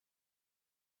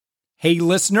Hey,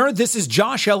 listener, this is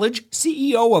Josh Elledge,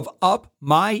 CEO of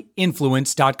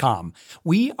UpMyInfluence.com.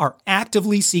 We are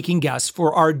actively seeking guests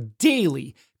for our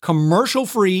daily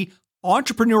commercial-free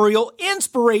entrepreneurial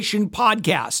inspiration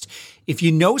podcast. If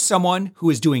you know someone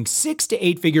who is doing 6 to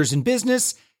 8 figures in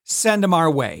business, send them our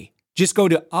way. Just go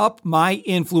to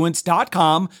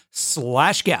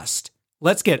UpMyInfluence.com/guest.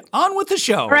 Let's get on with the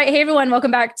show. All right. Hey, everyone. Welcome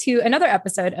back to another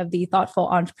episode of The Thoughtful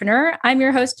Entrepreneur. I'm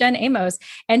your host, Jen Amos.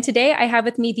 And today I have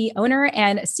with me the owner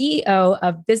and CEO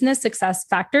of Business Success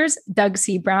Factors, Doug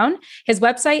C. Brown. His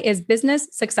website is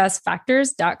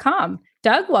businesssuccessfactors.com.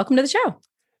 Doug, welcome to the show.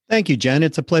 Thank you, Jen.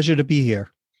 It's a pleasure to be here.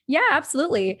 Yeah,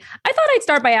 absolutely. I thought I'd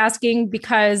start by asking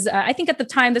because I think at the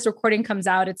time this recording comes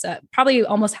out, it's probably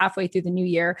almost halfway through the new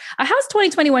year. How's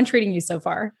 2021 treating you so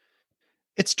far?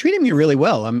 It's treating me really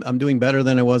well. I'm doing better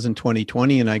than I was in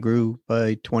 2020, and I grew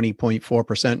by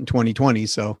 20.4% in 2020.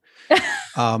 So,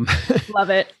 love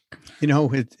it.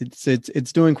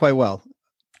 It's doing quite well.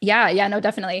 Yeah, no,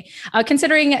 definitely.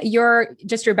 Considering your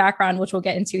background, which we'll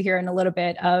get into here in a little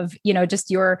bit of, just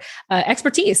your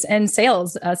expertise and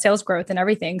sales growth and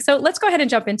everything. So let's go ahead and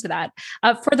jump into that.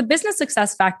 For the Business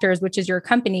Success Factors, which is your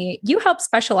company, you help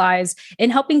specialize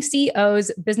in helping CEOs,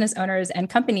 business owners, and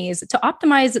companies to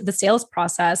optimize the sales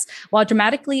process while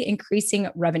dramatically increasing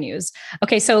revenues.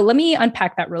 Okay, so let me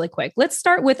unpack that really quick. Let's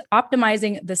start with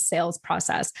optimizing the sales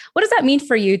process. What does that mean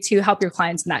for you to help your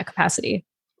clients in that capacity?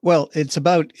 Well, it's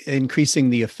about increasing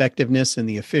the effectiveness and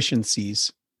the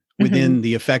efficiencies within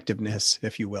the effectiveness,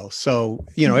 if you will. So,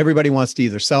 everybody wants to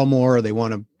either sell more or they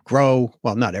want to grow.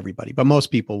 Well, not everybody, but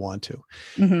most people want to.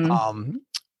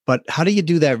 But how do you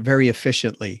do that very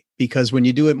efficiently? Because when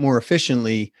you do it more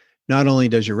efficiently, not only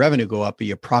does your revenue go up, but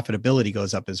your profitability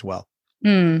goes up as well.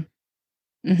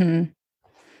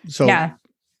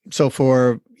 So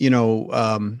for,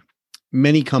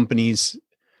 many companies,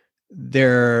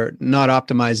 they're not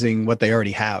optimizing what they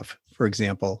already have. For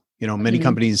example, many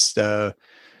companies, they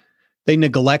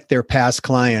neglect their past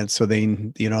clients, so they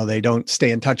don't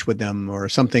stay in touch with them or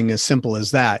something as simple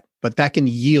as that. But that can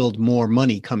yield more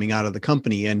money coming out of the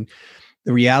company. And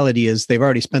the reality is they've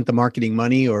already spent the marketing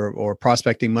money or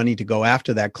prospecting money to go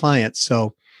after that client.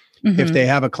 So if they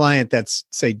have a client that's,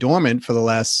 say, dormant for the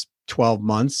last 12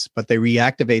 months, but they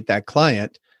reactivate that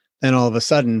client, then all of a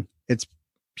sudden it's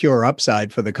pure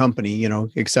upside for the company,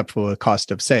 except for the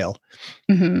cost of sale.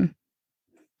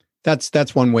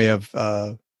 That's one way of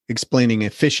explaining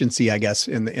efficiency, I guess,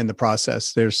 in the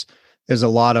process. There's a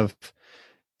lot of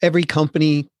every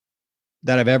company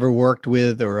that I've ever worked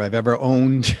with or I've ever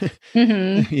owned,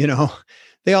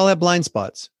 they all have blind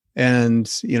spots. And,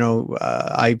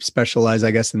 I specialize,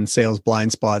 I guess, in sales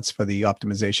blind spots for the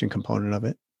optimization component of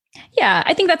it. Yeah,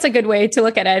 I think that's a good way to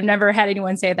look at it. I've never had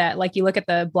anyone say that. Like, you look at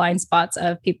the blind spots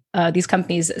of these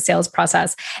companies' sales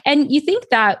process, and you think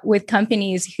that with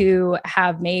companies who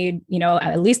have made,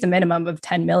 at least a minimum of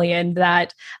 10 million,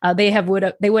 that they would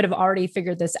have already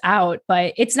figured this out.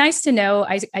 But it's nice to know,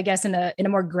 I guess, in a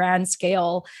more grand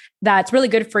scale, that's really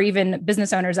good for even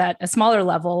business owners at a smaller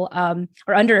level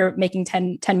or under making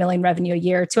 10 million revenue a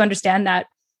year to understand that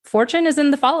fortune is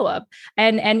in the follow-up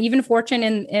and even fortune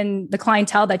in the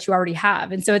clientele that you already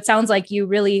have. And so it sounds like you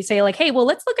really say like, hey, well,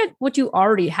 let's look at what you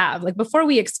already have. Like, before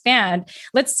we expand,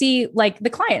 let's see like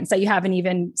the clients that you haven't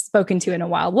even spoken to in a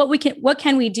while. What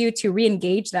can we do to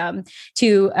re-engage them,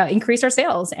 to increase our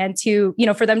sales and to,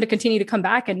 for them to continue to come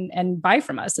back and buy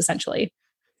from us essentially.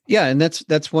 Yeah. And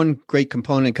that's one great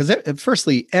component, because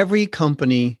firstly, every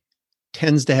company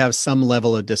tends to have some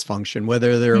level of dysfunction,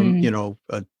 whether they're, a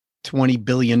 $20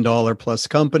 billion plus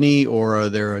company, or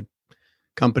they're a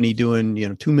company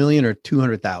doing, 2 million or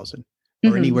 200,000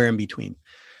 or anywhere in between.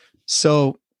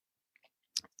 So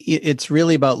it's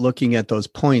really about looking at those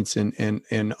points and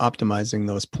optimizing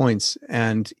those points.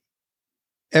 And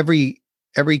every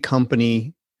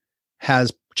company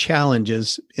has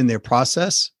challenges in their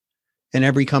process, and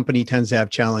every company tends to have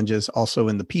challenges also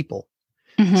in the people.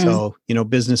 So,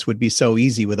 business would be so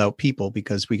easy without people,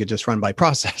 because we could just run by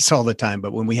process all the time.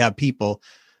 But when we have people,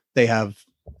 they have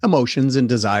emotions and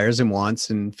desires and wants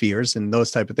and fears and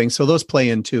those type of things. So those play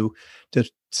into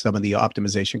some of the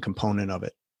optimization component of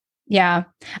it. Yeah.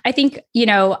 I think,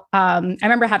 I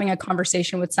remember having a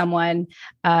conversation with someone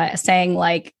saying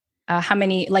like, how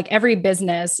many, like every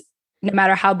business, no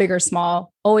matter how big or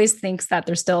small, always thinks that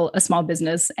they're still a small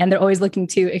business and they're always looking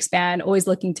to expand, always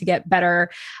looking to get better.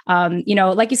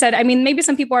 Like you said, I mean, maybe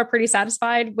some people are pretty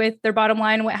satisfied with their bottom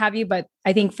line and what have you, but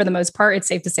I think for the most part, it's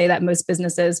safe to say that most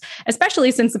businesses,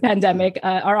 especially since the pandemic,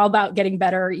 are all about getting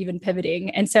better, or even pivoting.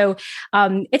 And so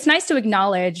it's nice to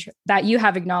acknowledge that you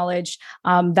have acknowledged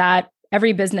that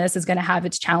every business is going to have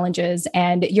its challenges,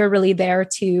 and you're really there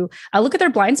to look at their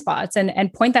blind spots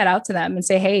and point that out to them and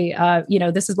say, hey,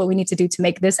 this is what we need to do to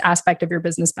make this aspect of your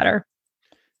business better.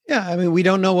 Yeah. I mean, we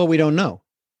don't know what we don't know.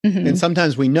 Mm-hmm. And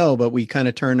sometimes we know, but we kind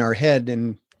of turn our head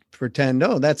and pretend,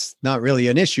 oh, that's not really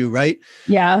an issue. Right.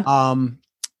 Yeah.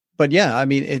 But yeah, I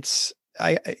mean,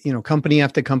 company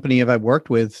after company I've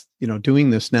worked with, doing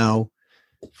this now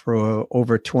for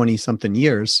over 20 something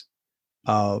years.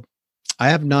 I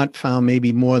have not found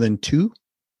maybe more than 2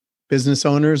 business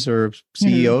owners or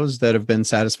CEOs that have been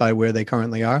satisfied where they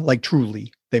currently are. Like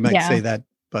truly, they might say that,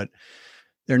 but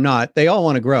they're not. They all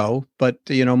want to grow, but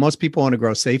most people want to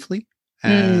grow safely.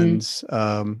 And,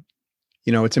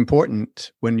 it's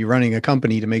important when you're running a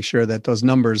company to make sure that those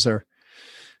numbers are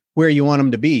where you want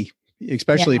them to be,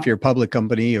 especially if you're a public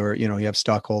company or, you have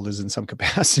stockholders in some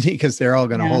capacity, because they're all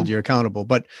going to hold you accountable.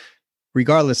 But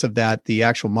regardless of that, the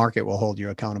actual market will hold you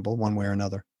accountable one way or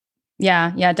another.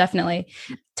 Yeah, definitely.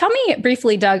 Tell me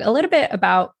briefly, Doug, a little bit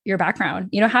about your background.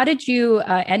 How did you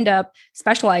end up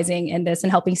specializing in this and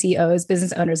helping CEOs,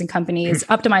 business owners, and companies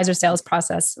optimize their sales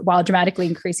process while dramatically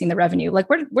increasing the revenue? Like,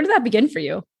 where did that begin for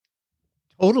you?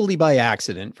 Totally by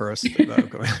accident first.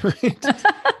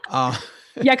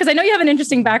 Yeah, because I know you have an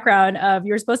interesting background of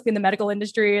you were supposed to be in the medical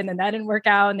industry and then that didn't work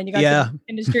out and then you got to the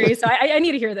industry. So I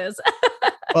need to hear this.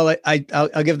 Well,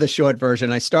 I'll give the short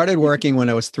version. I started working when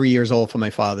I was 3 years old for my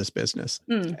father's business.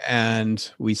 And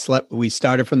we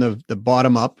started from the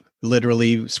bottom up,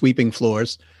 literally sweeping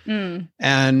floors.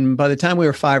 And by the time we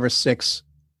were 5 or 6,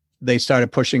 they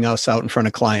started pushing us out in front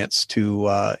of clients to,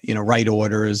 write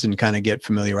orders and kind of get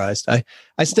familiarized. I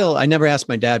never asked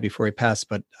my dad before he passed,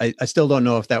 but I still don't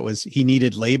know if that was, he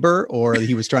needed labor or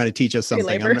he was trying to teach us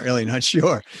something. I'm not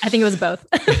sure. I think it was both.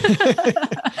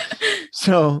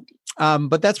 So,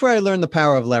 but that's where I learned the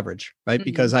power of leverage, right?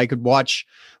 Because I could watch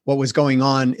what was going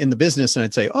on in the business and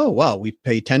I'd say, oh, well, we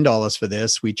pay $10 for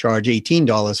this. We charge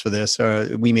 $18 for this,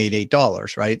 or we made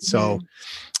 $8, right? So,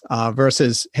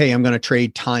 versus, hey, I'm going to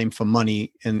trade time for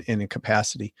money in a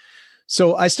capacity.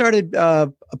 So I started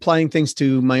applying things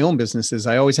to my own businesses.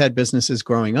 I always had businesses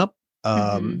growing up.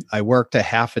 I worked a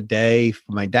half a day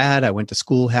for my dad. I went to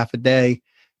school half a day.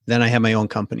 Then I had my own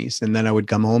companies, and then I would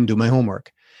come home, do my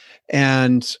homework.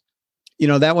 And,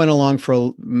 that went along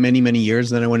for many, many years.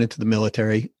 Then I went into the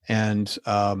military, and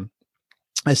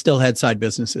I still had side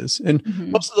businesses, and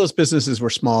most of those businesses were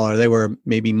smaller. They were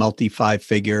maybe multi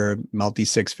 5-figure, multi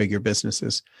 6-figure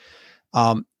businesses.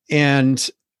 And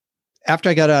after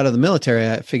I got out of the military,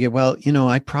 I figured, well,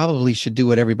 I probably should do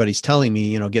what everybody's telling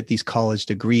me, get these college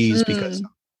degrees because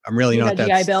I'm really not that.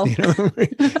 GI Bill.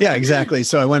 Yeah, exactly.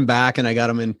 So I went back and I got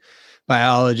them in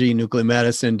biology, nuclear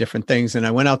medicine, different things. And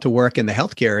I went out to work in the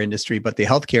healthcare industry, but the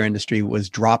healthcare industry was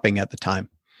dropping at the time.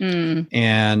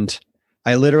 And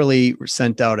I literally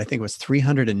sent out, I think it was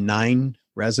 309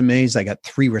 resumes. I got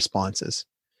 3 responses.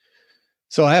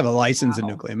 So I have a license in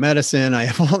nuclear medicine. I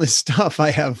have all this stuff.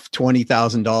 I have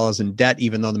 $20,000 in debt,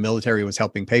 even though the military was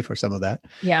helping pay for some of that.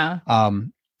 Yeah.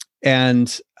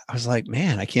 And I was like,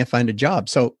 man, I can't find a job.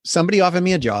 So somebody offered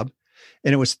me a job,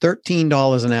 and it was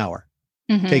 $13 an hour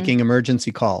taking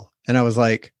emergency call. And I was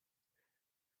like,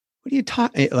 what are you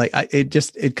talking? Like,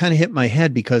 it kind of hit my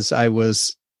head because I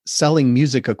was selling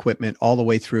music equipment all the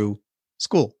way through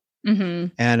school.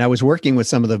 And I was working with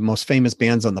some of the most famous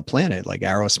bands on the planet, like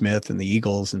Aerosmith and the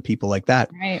Eagles and people like that.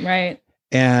 Right.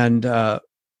 And I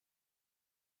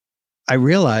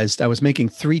realized I was making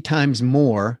 3 times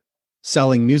more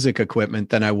selling music equipment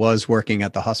than I was working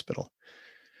at the hospital.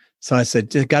 So I said,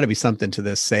 there's got to be something to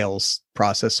this sales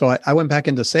process. So I went back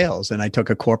into sales, and I took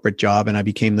a corporate job, and I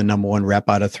became the number 1 rep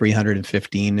out of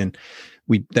 315. And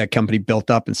that company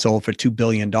built up and sold for $2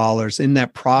 billion. In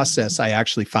that process, I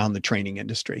actually found the training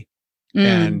industry.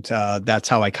 And that's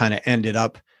how I kind of ended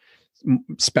up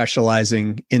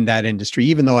specializing in that industry,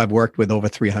 even though I've worked with over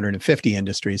 350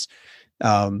 industries.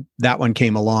 That one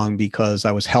came along because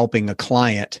I was helping a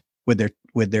client with their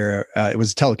it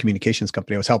was a telecommunications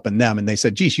company. I was helping them, and they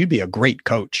said, geez, you'd be a great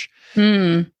coach.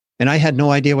 And I had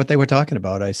no idea what they were talking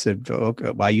about. I said,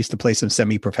 okay, well, I used to play some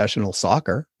semi-professional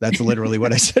soccer. That's literally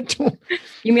what I said to them.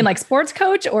 You mean like sports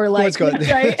coach or like, right?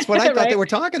 That's what I thought they were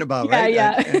talking about. Right.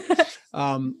 Yeah.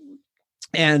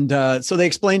 And so they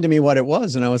explained to me what it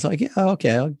was, and I was like, yeah,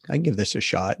 okay, I can give this a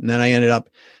shot. And then I ended up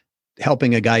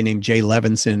helping a guy named Jay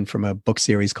Levinson from a book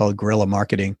series called Guerrilla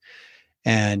Marketing.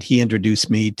 And he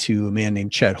introduced me to a man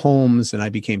named Chet Holmes, and I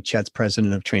became Chet's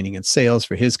president of training and sales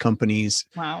for his companies.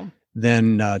 Wow.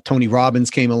 Then Tony Robbins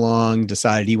came along,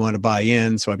 decided he wanted to buy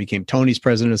in. So I became Tony's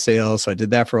president of sales. So I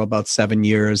did that for about 7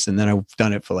 years. And then I've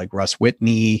done it for like Russ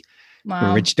Whitney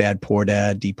Wow. Rich Dad, Poor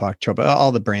Dad, Deepak Chopra,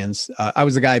 all the brands. I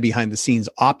was the guy behind the scenes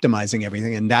optimizing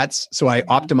everything. And so I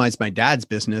optimized my dad's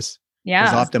business. I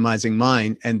was optimizing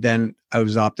mine. And then I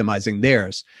was optimizing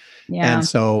theirs. Yeah. And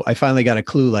so I finally got a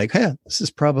clue like, hey, this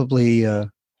is probably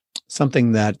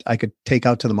something that I could take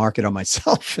out to the market on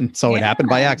myself. And so it happened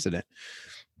by accident.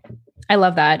 I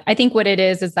love that. I think what it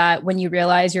is that when you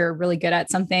realize you're really good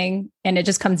at something and it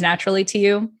just comes naturally to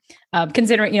you,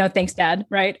 considering, thanks dad,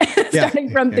 right? Starting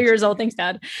from 3 years old, thanks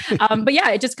dad. But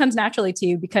yeah, it just comes naturally to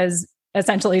you because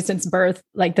essentially since birth,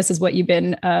 like this is what you've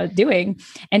been doing.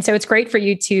 And so it's great for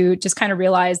you to just kind of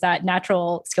realize that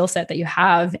natural skill set that you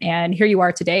have. And here you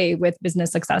are today with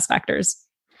Business Success Factors.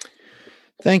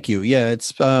 Thank you. Yeah,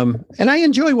 it's, and I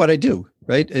enjoy what I do,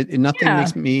 right? Nothing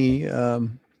makes me,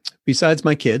 besides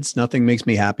my kids, nothing makes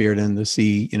me happier than to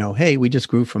see, hey, we just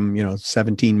grew from,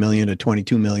 17 million to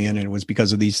 22 million. And it was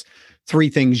because of these 3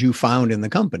 things you found in the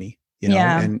company,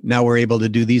 and now we're able to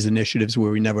do these initiatives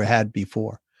where we never had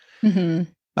before. Mm-hmm.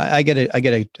 I get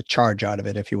a charge out of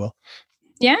it, if you will.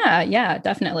 Yeah,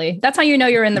 definitely. That's how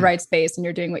you're in the right space and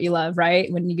you're doing what you love,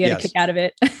 right? When you get a kick out of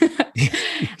it.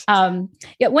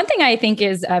 One thing I think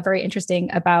is very interesting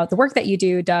about the work that you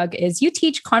do, Doug, is you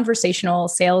teach conversational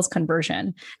sales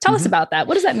conversion. Tell us about that.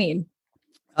 What does that mean?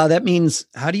 That means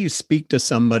how do you speak to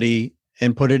somebody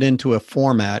and put it into a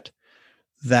format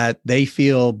that they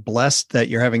feel blessed that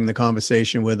you're having the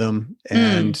conversation with them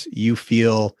and you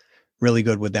feel really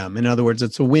good with them. In other words,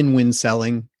 it's a win-win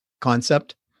selling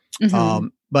concept. Mm-hmm.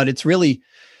 But it's really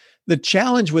the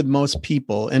challenge with most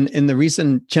people. And the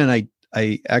reason, Jen,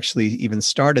 I actually even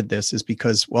started this is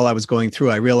because while I was going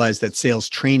through, I realized that sales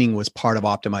training was part of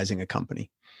optimizing a company.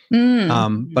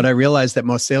 But I realized that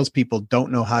most salespeople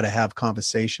don't know how to have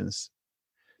conversations.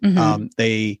 Mm-hmm.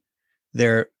 They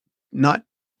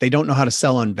don't know how to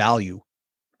sell on value.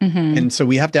 Mm-hmm. And so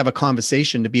we have to have a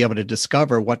conversation to be able to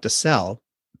discover what to sell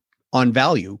on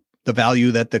value, the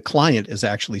value that the client is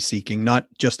actually seeking, not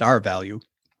just our value.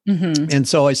 Mm-hmm. And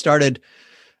so I started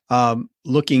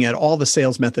looking at all the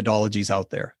sales methodologies out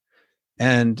there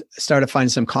and started finding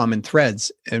some common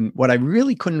threads. And what I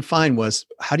really couldn't find was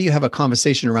how do you have a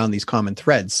conversation around these common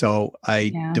threads? So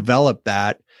I developed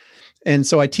that. And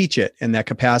so I teach it in that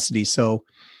capacity. So,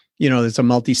 there's a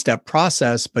multi-step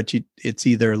process, but it's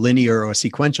either linear or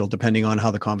sequential, depending on how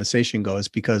the conversation goes,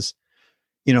 because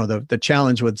the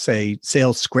challenge with, say,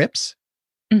 sales scripts,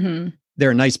 they're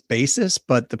a nice basis,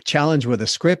 but the challenge with a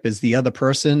script is the other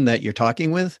person that you're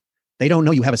talking with, they don't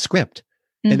know you have a script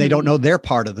and they don't know they're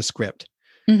part of the script.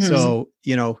 So,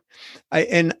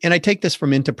 I take this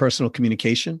from interpersonal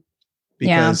communication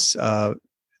because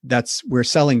we're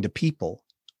selling to people,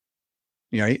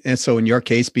 right? And so in your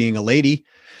case, being a lady,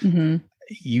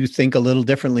 you think a little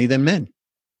differently than men.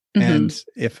 And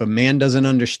if a man doesn't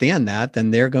understand that, then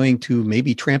they're going to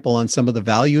maybe trample on some of the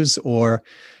values or,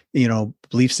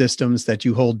 belief systems that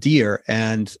you hold dear.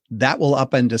 And that will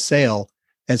upend a sale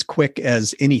as quick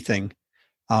as anything.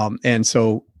 And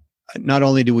so not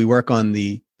only do we work on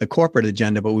the corporate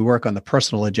agenda, but we work on the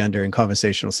personal agenda in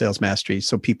conversational sales mastery.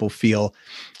 So people feel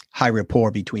high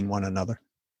rapport between one another.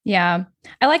 Yeah.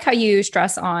 I like how you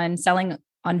stress on selling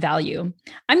on value.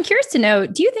 I'm curious to know,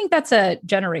 do you think that's a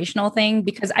generational thing?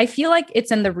 Because I feel like it's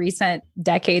in the recent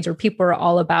decades where people are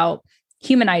all about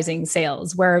humanizing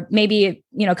sales, where maybe,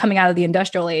 coming out of the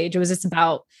industrial age, it was just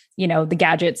about, the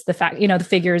gadgets, the fact, the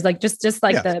figures, like just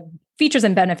like the features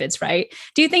and benefits, right?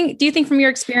 Do you think from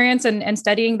your experience and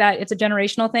studying that it's a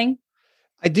generational thing?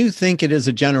 I do think it is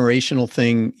a generational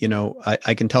thing.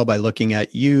 I can tell by looking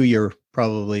at you, you're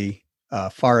probably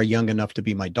far young enough to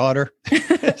be my daughter.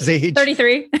 Age.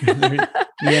 33.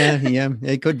 yeah,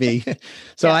 it could be.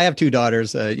 So I have 2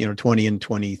 daughters, 20 and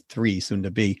 23 soon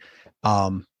to be.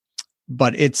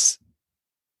 But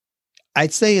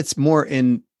I'd say it's more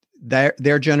in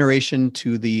their generation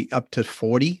to the up to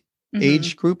 40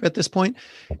 age group at this point.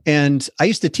 And I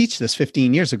used to teach this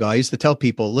 15 years ago. I used to tell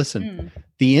people, listen,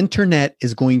 the internet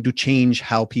is going to change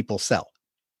how people sell.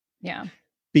 Yeah.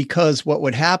 Because what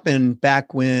would happen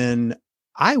back when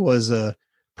I was a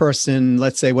person,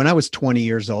 let's say when I was 20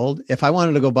 years old, if I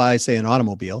wanted to go buy, say, an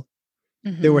automobile,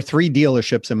 there were 3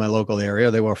 dealerships in my local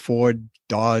area. There were Ford,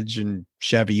 Dodge, and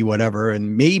Chevy, whatever.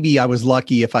 And maybe I was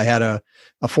lucky if I had a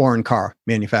foreign car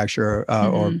manufacturer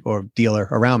or dealer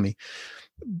around me.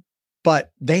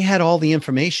 But they had all the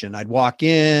information. I'd walk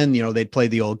in, they'd play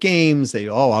the old games.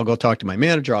 I'll go talk to my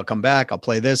manager. I'll come back. I'll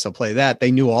play this. I'll play that.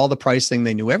 They knew all the pricing.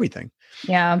 They knew everything.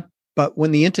 Yeah. But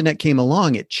when the internet came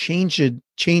along, it changed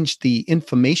the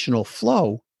informational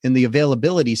flow and the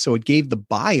availability. So it gave the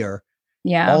buyer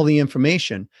all the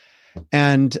information.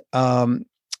 And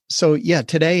so yeah,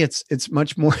 today it's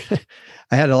much more.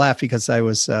 I had to laugh because I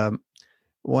was the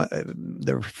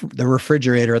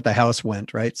refrigerator at the house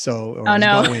went right. So or oh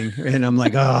no, going, and I'm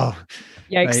like, oh,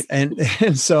 yikes! right,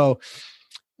 and so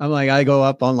I'm like, I go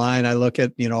up online, I look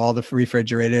at all the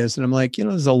refrigerators, and I'm like,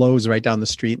 there's a Lowe's right down the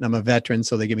street, and I'm a veteran,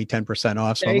 so they give me 10%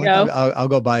 off. So There I'm you like, go. I'll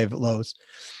go buy at Lowe's.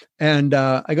 And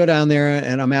I go down there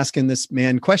and I'm asking this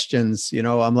man questions.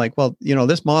 I'm like, well,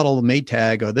 this model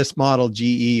Maytag or this model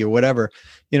GE or whatever,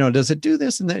 does it do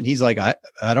this and that? And he's like, I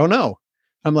don't know.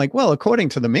 I'm like, well, according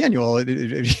to the manual,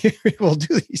 it will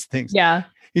do these things. Yeah.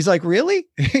 He's like, really?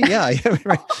 Yeah.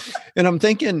 Right. And I'm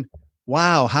thinking,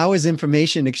 wow, how has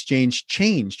information exchange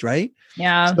changed? Right.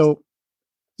 Yeah. So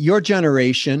your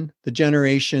generation, the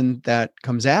generation that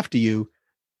comes after you,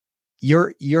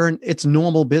 it's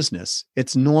normal business.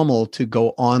 It's normal to go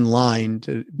online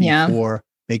before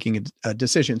making a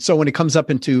decision. So when it comes up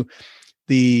into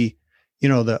the,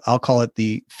 I'll call it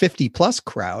the 50 plus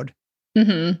crowd,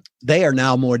 they are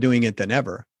now more doing it than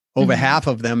ever. Over half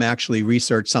of them actually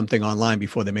research something online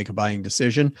before they make a buying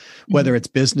decision, whether it's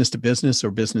business to business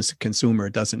or business to consumer,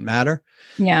 it doesn't matter.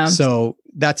 Yeah. So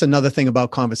that's another thing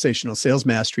about conversational sales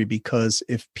mastery, because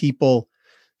if people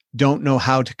don't know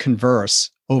how to converse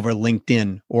over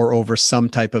LinkedIn or over some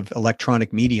type of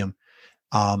electronic medium,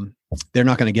 they're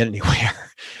not going to get anywhere.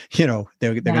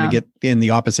 They're going to get in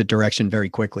the opposite direction very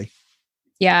quickly.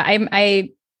 Yeah.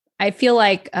 I feel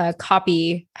like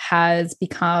copy has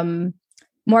become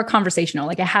more conversational.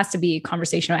 Like it has to be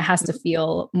conversational. It has to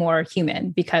feel more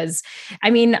human, because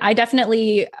I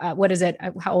definitely, what is it?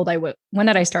 How old when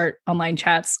did I start online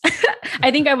chats?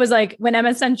 I think I was like, when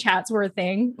MSN chats were a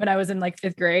thing, when I was in like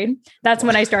 5th grade, that's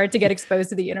when I started to get exposed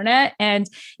to the internet. And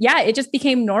yeah, it just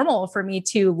became normal for me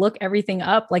to look everything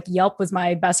up. Like Yelp was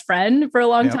my best friend for a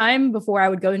long time before I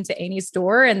would go into any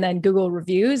store and then Google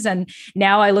reviews. And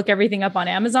now I look everything up on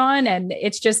Amazon, and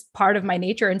it's just part of my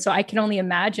nature. And so I can only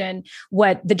imagine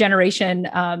what the generation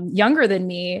younger than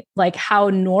me, like how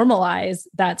normalized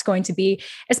that's going to be,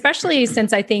 especially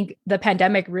since I think the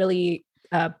pandemic really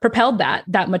propelled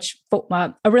that much,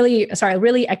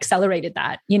 really accelerated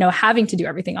that, having to do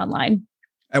everything online.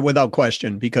 Without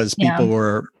question, because people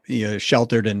were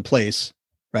sheltered in place,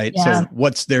 right? So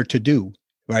what's there to do,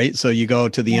 right? So you go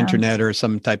to the internet or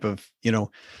some type of,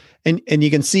 and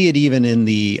you can see it even in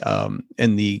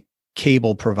the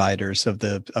cable providers of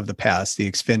the past, the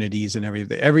Xfinities and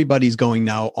everything. Everybody's going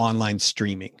now online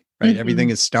streaming, right? Everything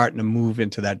is starting to move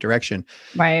into that direction.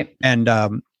 Right. And I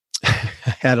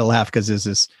had to laugh because there's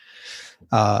this,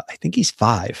 I think he's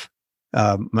 5,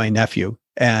 my nephew,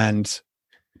 and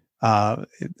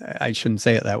I shouldn't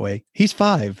say it that way. He's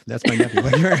 5. That's my nephew.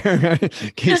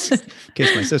 in case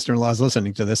my sister-in-law is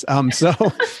listening to this.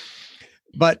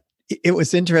 But it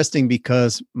was interesting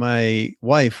because my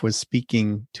wife was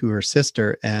speaking to her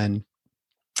sister and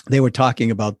they were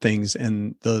talking about things,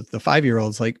 and the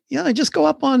 5-year-old's like, I just go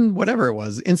up on whatever it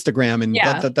was, Instagram and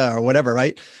or whatever,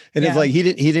 right? And it's like he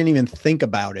didn't even think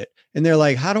about it. And they're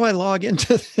like, how do I log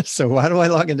into this? So how do I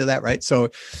log into that? Right.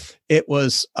 So it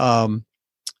was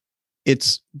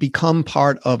it's become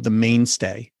part of the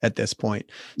mainstay at this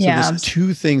point. So there's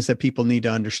 2 things that people need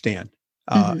to understand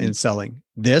in selling.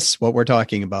 This, what we're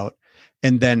talking about.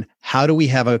 And then how do we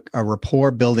have a rapport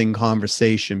building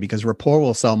conversation? Because rapport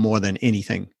will sell more than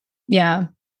anything. Yeah.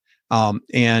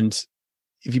 And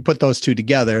if you put those 2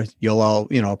 together,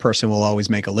 a person will always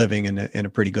make a living, and a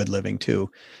pretty good living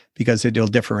too, because it'll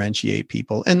differentiate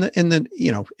people. And then,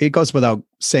 it goes without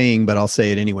saying, but I'll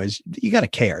say it anyways. You got to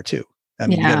care too.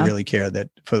 You got to really care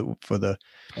that for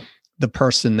the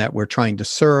person that we're trying to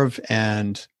serve,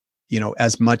 and,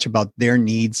 as much about their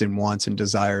needs and wants and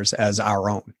desires as our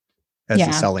own. As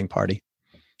a selling party.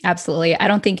 Absolutely. I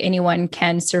don't think anyone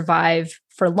can survive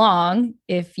for long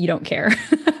if you don't care.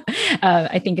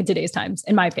 I think in today's times,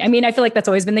 in my opinion, I feel like that's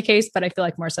always been the case, but I feel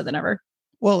like more so than ever.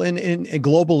 Well, and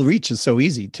global reach is so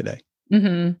easy today,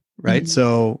 right?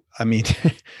 So,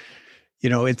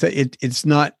 it's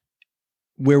not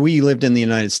where we lived in the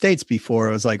United States before.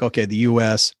 It was like, okay, the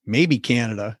US, maybe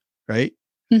Canada, right?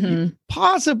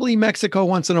 Possibly Mexico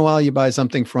once in a while you buy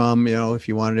something from, if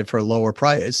you wanted it for a lower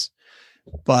price.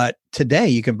 But today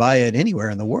you can buy it anywhere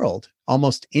in the world,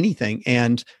 almost anything.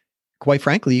 And quite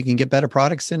frankly, you can get better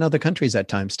products in other countries at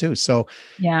times too. So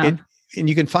and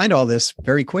you can find all this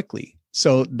very quickly.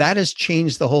 So that has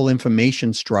changed the whole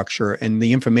information structure, and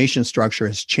the information structure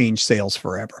has changed sales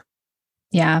forever.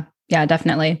 Yeah,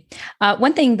 definitely.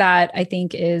 One thing that I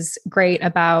think is great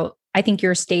about I think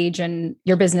your stage and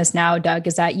your business now, Doug,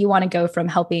 is that you want to go from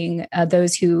helping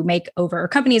those who make over,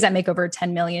 companies that make over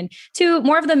 10 million to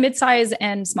more of the mid-size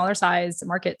and smaller size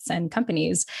markets and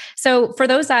companies. So for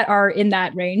those that are in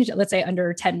that range, let's say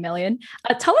under 10 million,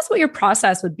 tell us what your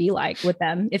process would be like with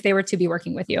them if they were to be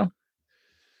working with you.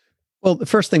 Well, the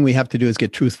first thing we have to do is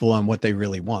get truthful on what they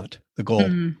really want, the goal,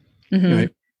 right?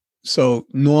 So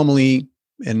normally,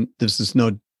 and this is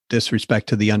no disrespect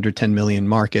to the under 10 million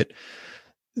market,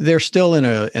 they're still in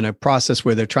a process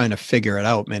where they're trying to figure it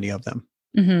out, many of them,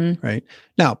 right?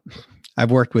 Now,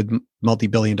 I've worked with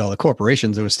multi-billion-dollar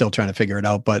corporations that are still trying to figure it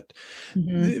out, but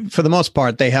for the most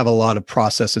part, they have a lot of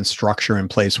process and structure in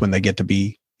place when they get to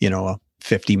be, a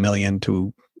 50 million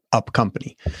to up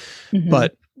company.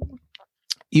 But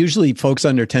usually folks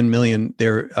under 10 million,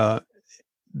 they're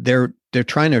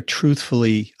trying to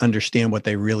truthfully understand what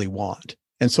they really want.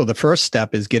 And so the first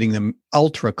step is getting them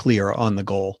ultra clear on the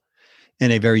goal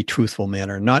in a very truthful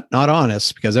manner, not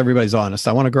honest, because everybody's honest.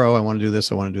 I want to grow. I want to do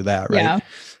this. I want to do that. Right.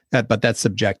 Yeah. But that's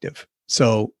subjective.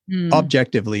 So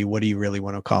objectively, what do you really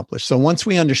want to accomplish? So once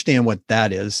we understand what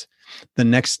that is, the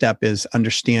next step is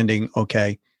understanding,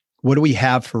 okay, what do we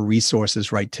have for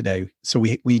resources right today? So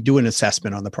we do an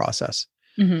assessment on the process.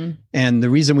 And the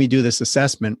reason we do this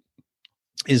assessment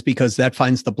is because that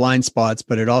finds the blind spots,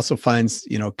 but it also finds,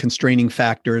 constraining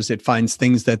factors. It finds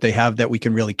things that they have that we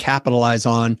can really capitalize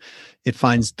on. It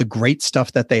finds the great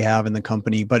stuff that they have in the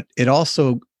company, but it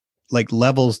also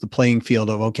levels the playing field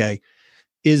of, okay,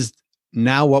 is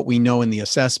now what we know in the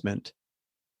assessment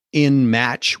in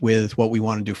match with what we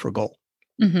want to do for a goal?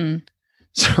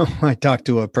 So I talked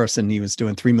to a person, he was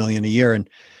doing 3 million a year, and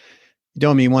he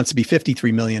told me he wants to be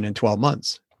 53 million in 12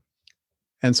 months.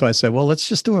 And so I said, well, let's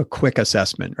just do a quick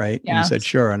assessment, right? Yeah. And he said,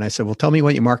 sure. And I said, well, tell me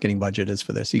what your marketing budget is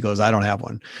for this. He goes, I don't have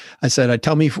one. I said,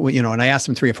 tell me, and I asked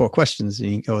him 3 or 4 questions, and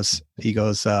he goes,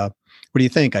 what do you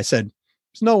think? I said,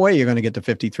 there's no way you're going to get to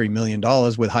 $53 million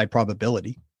with high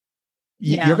probability.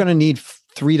 You're going to need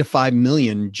 3 to 5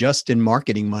 million just in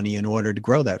marketing money in order to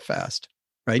grow that fast,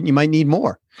 right? And you might need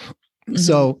more.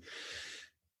 So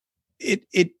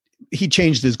he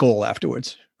changed his goal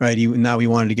afterwards, right? Now he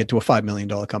wanted to get to a $5 million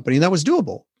company, and that was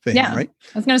doable for him, right?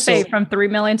 I was going to say from 3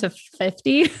 million to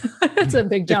 50, that's a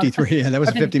big jump. 53, yeah, that was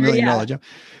a $50 million jump.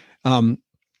 And,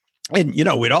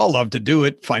 we'd all love to do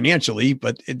it financially,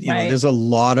 but there's a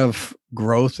lot of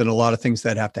growth and a lot of things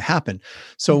that have to happen.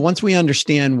 So once we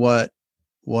understand what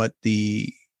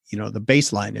the, the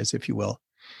baseline is, if you will,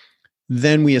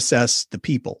 then we assess the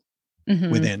people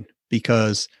within,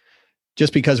 because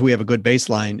just because we have a good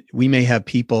baseline, we may have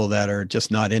people that are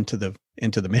just not into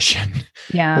the mission.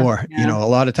 Or, a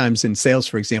lot of times in sales,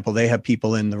 for example, they have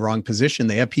people in the wrong position.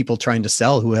 They have people trying to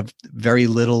sell who have very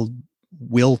little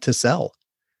will to sell.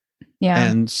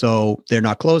 And so they're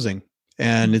not closing.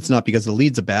 And it's not because the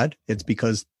leads are bad. It's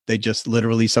because they just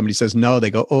literally, somebody says no,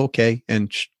 they go, oh, okay,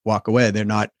 and walk away. They're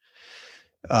not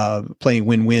playing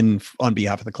win-win on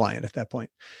behalf of the client at that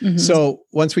point. So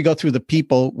once we go through the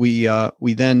people, we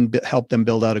then help them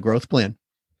build out a growth plan.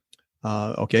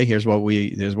 Okay, here's what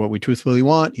we truthfully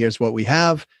want. Here's what we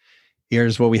have.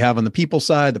 Here's what we have on the people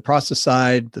side, the process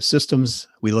side, the systems.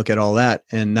 We look at all that,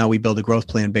 and now we build a growth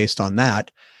plan based on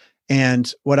that.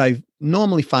 And what I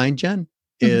normally find, Jen,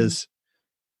 is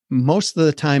most of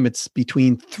the time it's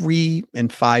between 3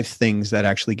 and 5 things that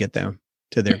actually get them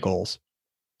to their goals.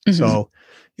 So,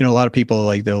 a lot of people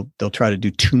they'll try to do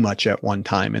too much at one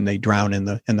time and they drown in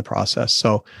the process.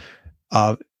 So,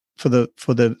 for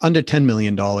the under $10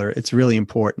 million, it's really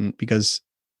important because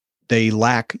they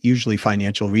lack usually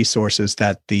financial resources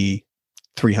that the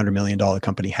 $300 million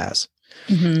company has.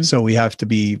 So we have to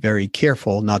be very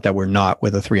careful, not that we're not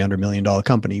with a $300 million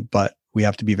company, but we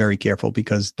have to be very careful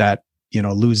because that,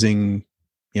 losing,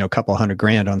 a couple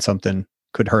 $100,000 on something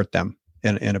could hurt them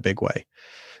in a big way.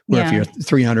 Where if you're a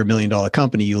 $300 million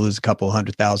company, you lose a couple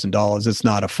 $100,000. It's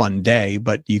not a fun day,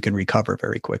 but you can recover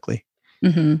very quickly.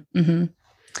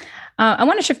 I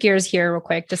want to shift gears here real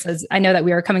quick, just as I know that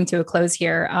we are coming to a close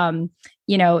here.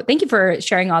 Thank you for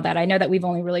sharing all that. I know that we've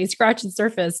only really scratched the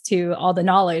surface to all the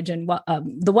knowledge and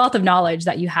the wealth of knowledge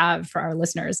that you have for our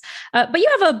listeners. But you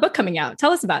have a book coming out.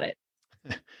 Tell us about it.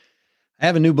 I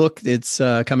have a new book. It's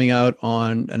coming out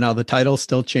on, now the title's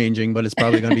still changing, but it's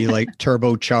probably going to be like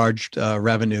turbocharged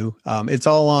revenue. It's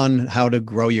all on how to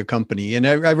grow your company. And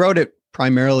I wrote it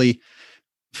primarily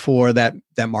for that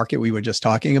market we were just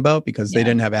talking about because they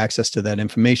didn't have access to that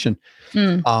information.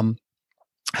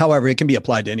 However, it can be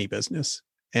applied to any business.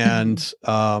 And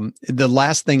the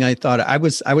last thing I thought, I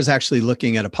was actually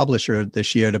looking at a publisher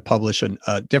this year to publish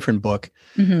a different book,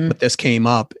 but this came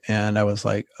up and I was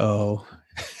like, oh,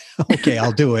 Okay,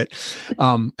 I'll do it.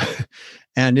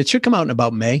 And it should come out in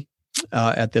about May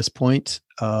at this point.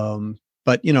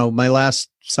 But my last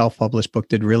self-published book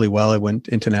did really well. It went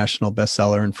international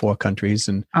bestseller in 4 countries,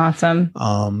 and awesome.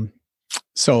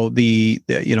 So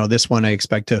this one I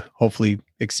expect to hopefully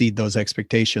exceed those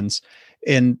expectations.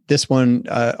 And this one,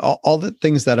 all the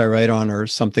things that I write on are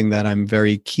something that I'm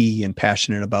very key and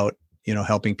passionate about,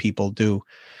 helping people do.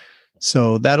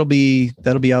 So that'll be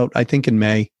out, I think, in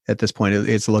May. At this point,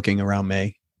 it's looking around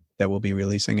May that we'll be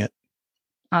releasing it.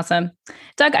 Awesome.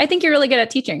 Doug, I think you're really good at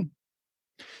teaching.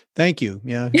 Thank you.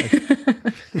 Yeah.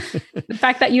 The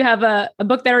fact that you have a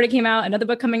book that already came out, another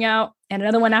book coming out, and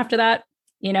another one after that,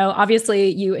 obviously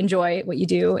you enjoy what you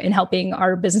do in helping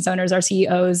our business owners, our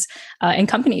CEOs, and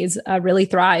companies really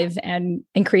thrive and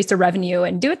increase their revenue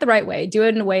and do it the right way, do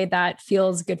it in a way that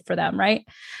feels good for them. Right.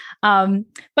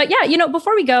 But yeah,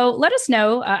 before we go, let us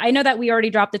know. I know that we already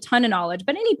dropped a ton of knowledge,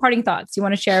 but any parting thoughts you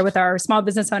want to share with our small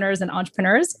business owners and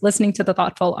entrepreneurs listening to The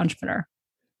Thoughtful Entrepreneur?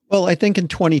 Well, I think in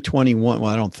 2021,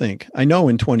 I know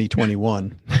in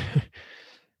 2021,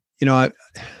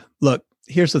 look,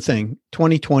 here's the thing.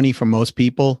 2020 for most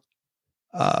people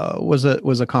was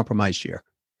a compromised year.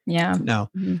 Yeah. Now,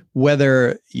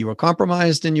 whether you were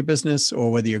compromised in your business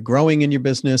or whether you're growing in your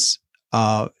business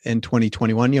in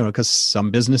 2021, because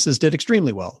some businesses did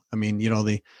extremely well. I mean,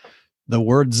 the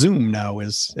word Zoom now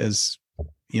is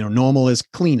normal as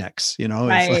Kleenex,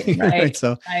 right.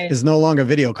 So it's no longer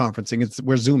video conferencing.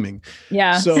 We're Zooming.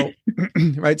 Yeah. So,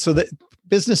 right. So the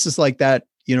businesses like that,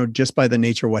 just by the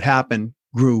nature of what happened,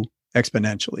 grew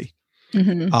exponentially.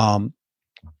 Mm-hmm.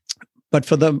 But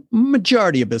for the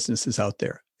majority of businesses out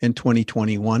there in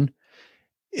 2021,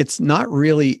 it's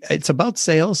about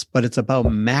sales, but it's about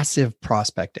massive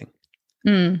prospecting.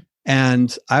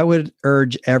 And I would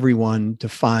urge everyone to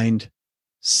find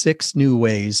 6 new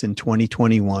ways in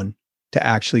 2021 to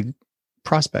actually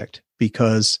prospect,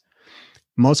 because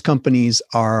most companies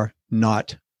are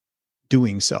not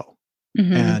doing so.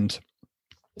 Mm-hmm. And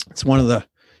it's one of the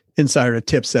insider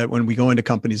tips that when we go into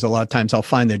companies, a lot of times I'll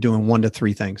find they're doing 1 to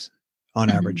 3 things on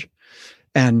average.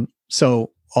 And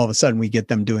so all of a sudden we get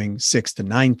them doing 6 to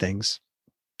 9 things,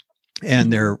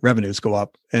 and their revenues go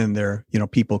up, and their,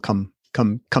 people come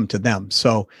to them.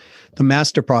 So the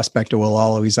master prospector will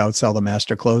always outsell the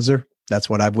master closer. That's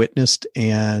what I've witnessed.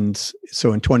 And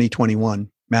so in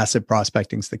 2021, massive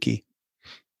prospecting is the key.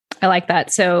 I like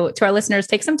that. So to our listeners,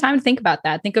 take some time to think about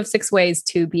that. Think of 6 ways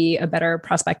to be a better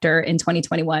prospector in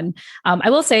 2021. I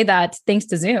will say that thanks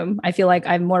to Zoom, I feel like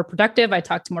I'm more productive. I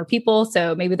talk to more people.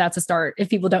 So maybe that's a start. If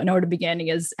people don't know where to begin,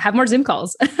 is have more Zoom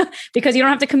calls because you don't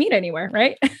have to commute anywhere,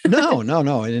 right? No.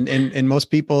 And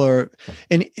most people are,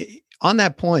 and on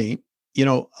that point,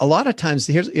 a lot of times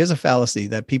here's a fallacy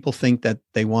that people think that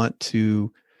they want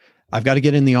to, I've got to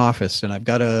get in the office and I've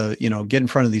got to, get in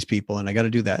front of these people and I got to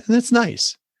do that. And that's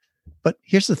nice. But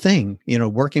here's the thing,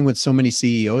 working with so many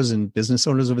CEOs and business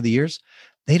owners over the years,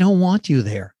 they don't want you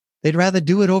there. They'd rather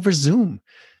do it over Zoom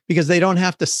because they don't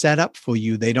have to set up for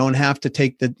you. They don't have to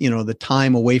take the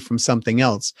time away from something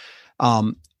else.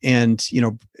 And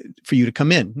for you to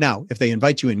come in. Now, if they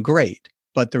invite you in, great.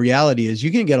 But the reality is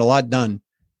you can get a lot done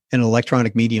in an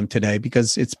electronic medium today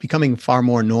because it's becoming far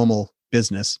more normal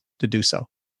business to do so.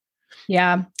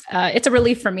 Yeah. It's a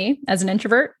relief for me as an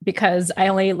introvert because I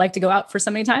only like to go out for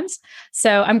so many times.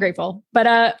 So I'm grateful.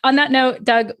 But on that note,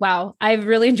 Doug, wow, I've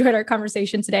really enjoyed our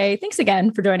conversation today. Thanks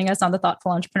again for joining us on The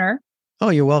Thoughtful Entrepreneur. Oh,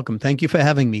 you're welcome. Thank you for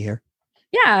having me here.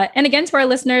 Yeah. And again, to our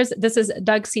listeners, this is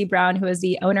Doug C. Brown, who is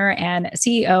the owner and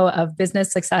CEO of Business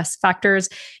Success Factors.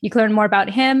 You can learn more about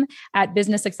him at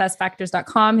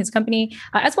businesssuccessfactors.com, his company,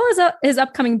 as well as his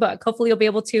upcoming book. Hopefully you'll be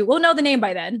able to, we'll know the name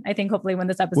by then. I think hopefully when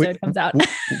this episode comes out.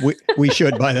 we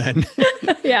should by then.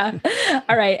 Yeah.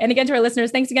 All right. And again, to our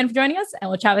listeners, thanks again for joining us, and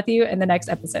we'll chat with you in the next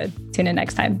episode. Tune in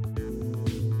next time.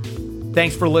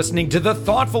 Thanks for listening to The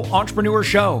Thoughtful Entrepreneur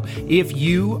Show. If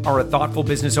you are a thoughtful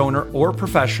business owner or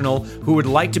professional who would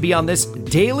like to be on this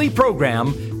daily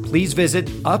program, please visit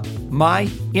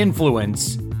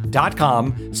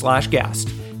upmyinfluence.com/guest.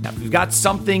 Now, if you've got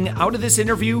something out of this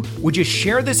interview, would you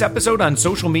share this episode on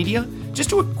social media?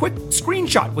 Just do a quick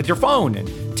screenshot with your phone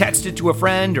and text it to a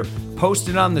friend or post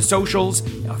it on the socials.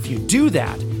 Now, if you do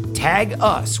that, tag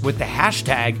us with the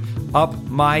hashtag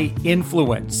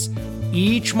UpMyInfluence.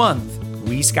 Each month,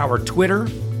 we scour Twitter,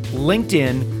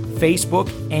 LinkedIn,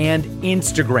 Facebook, and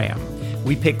Instagram.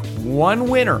 We pick one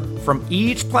winner from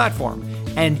each platform,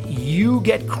 and you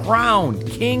get crowned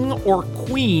king or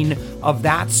queen of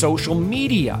that social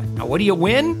media. Now, what do you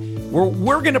win?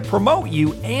 We're going to promote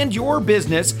you and your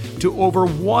business to over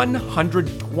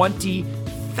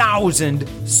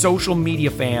 120,000 social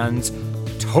media fans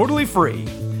totally free.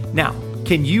 Now,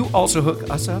 can you also hook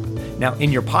us up? Now,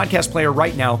 in your podcast player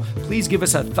right now, please give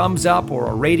us a thumbs up or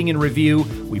a rating and review.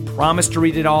 We promise to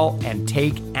read it all and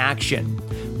take action.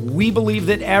 We believe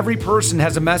that every person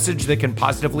has a message that can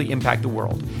positively impact the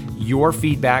world. Your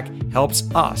feedback helps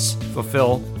us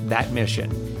fulfill that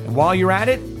mission. And while you're at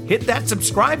it, hit that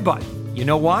subscribe button. You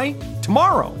know why?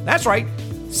 Tomorrow, that's right,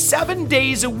 7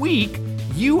 days a week,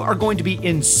 you are going to be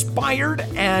inspired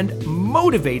and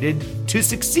motivated to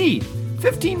succeed.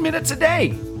 15 minutes a day.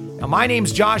 Now, my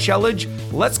name's Josh Elledge.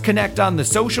 Let's connect on the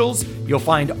socials. You'll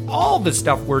find all the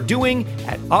stuff we're doing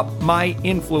at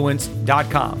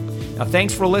upmyinfluence.com. Now,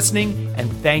 thanks for listening,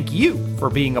 and thank you for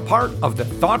being a part of the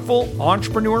Thoughtful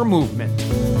Entrepreneur Movement.